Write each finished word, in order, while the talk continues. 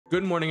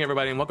Good morning,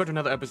 everybody, and welcome to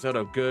another episode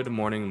of Good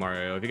Morning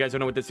Mario. If you guys don't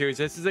know what this series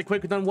is, this is a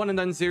quick done one and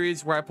done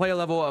series where I play a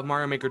level of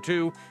Mario Maker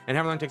 2, and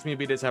however long it takes me to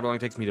beat this, however long it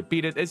takes me to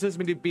beat it. It's just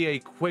going to be a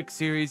quick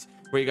series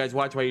where you guys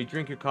watch while you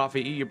drink your coffee,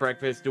 eat your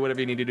breakfast, do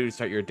whatever you need to do to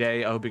start your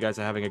day. I hope you guys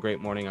are having a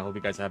great morning. I hope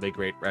you guys have a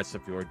great rest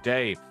of your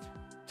day.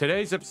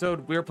 Today's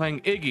episode, we're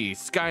playing Iggy,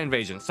 Sky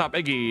Invasion. Stop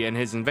Iggy and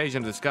his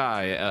invasion of the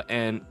sky,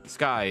 and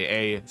Sky,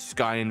 a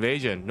Sky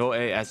Invasion, no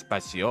e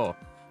espacio,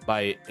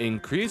 by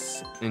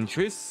Increase.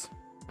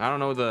 I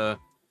don't know the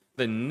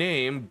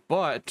name,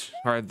 but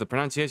or the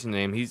pronunciation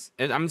name.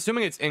 I'm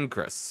assuming it's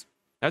Incris.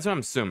 That's what I'm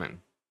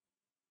assuming.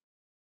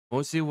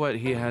 We'll see what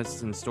he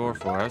has in store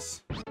for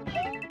us.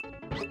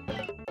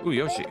 Ooh,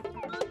 Yoshi.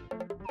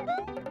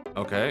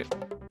 Okay.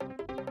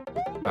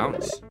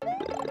 Bounce.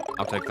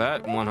 I'll take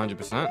that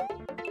 100%.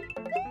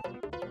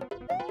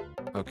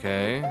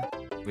 Okay.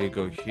 We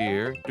go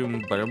here.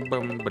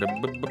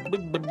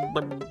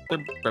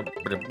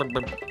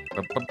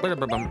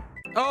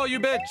 Oh,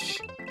 you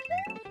bitch!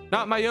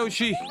 Not my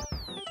Yoshi.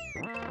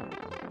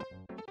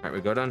 All right,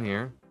 we go down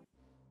here.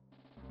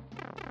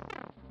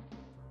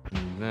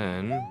 And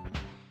then...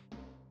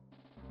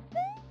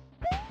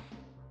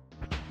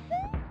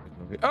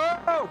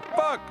 Oh,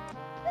 fuck!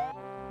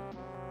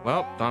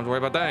 Well, don't have to worry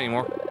about that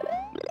anymore.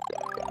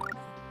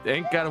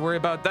 Ain't gotta worry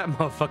about that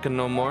motherfucking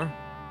no more.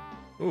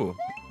 Ooh.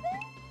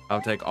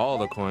 I'll take all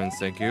the coins,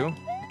 thank you.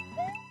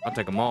 I'll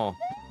take them all.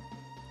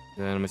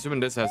 Then I'm assuming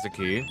this has the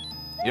key.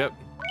 Yep.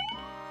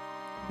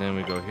 Then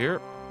we go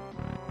here.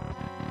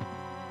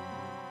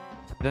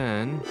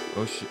 Then,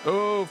 oh shit,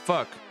 oh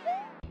fuck.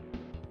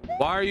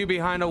 Why are you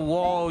behind a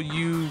wall,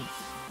 you...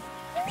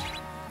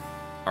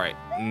 All right,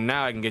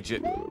 now I can get you,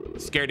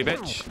 scaredy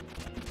bitch.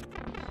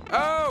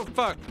 Oh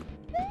fuck.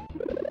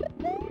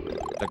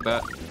 Like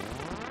that.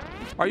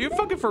 Are you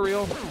fucking for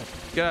real?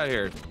 Get out of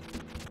here.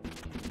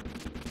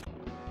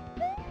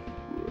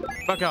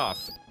 Fuck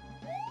off.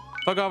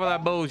 Fuck off with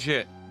that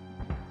bullshit.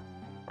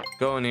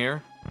 Go in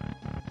here.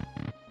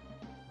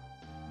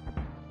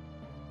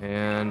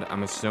 And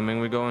I'm assuming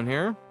we go in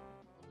here.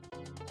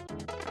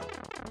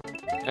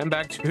 And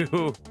back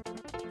to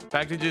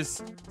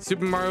just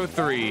Super Mario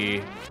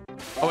 3.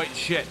 Oh wait,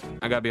 shit.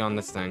 I gotta be on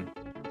this thing.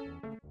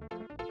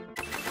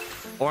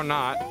 Or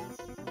not.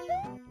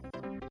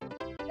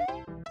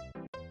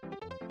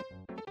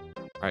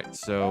 Alright,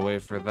 so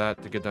wait for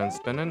that to get done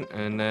spinning.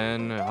 And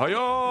then...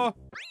 Hiya!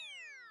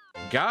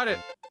 Got it!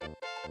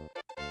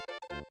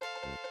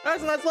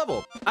 That's a nice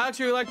level. I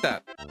actually like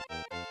that.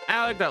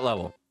 I like that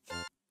level.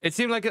 It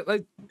seemed like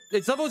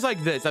it's levels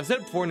like this. I've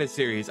said it before in this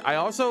series. I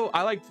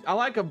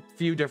like a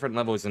few different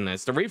levels in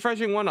this. The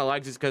refreshing one I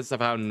like just because of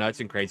how nuts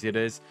and crazy it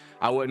is.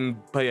 I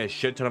wouldn't play a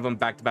shit ton of them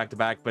back to back to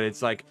back, but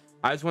it's like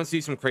I just want to see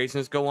some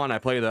craziness go on. I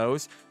play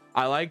those.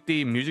 I like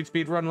the music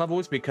speedrun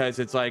levels because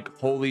it's like,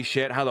 holy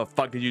shit, how the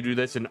fuck did you do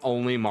this in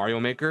only Mario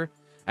Maker?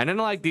 And then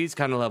I like these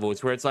kind of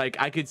levels where it's like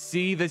I could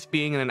see this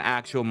being in an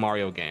actual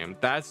Mario game.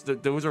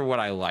 Those are what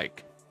I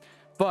like.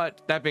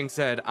 But that being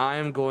said, I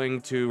am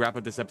going to wrap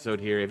up this episode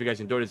here. If you guys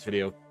enjoyed this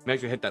video,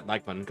 make sure to hit that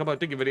like button. Come on,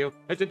 think your video.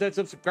 Hit that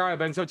subscribe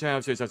button. So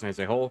channel, so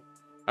say whole.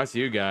 I'll see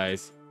you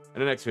guys in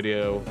the next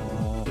video.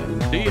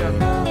 See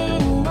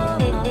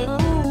ya.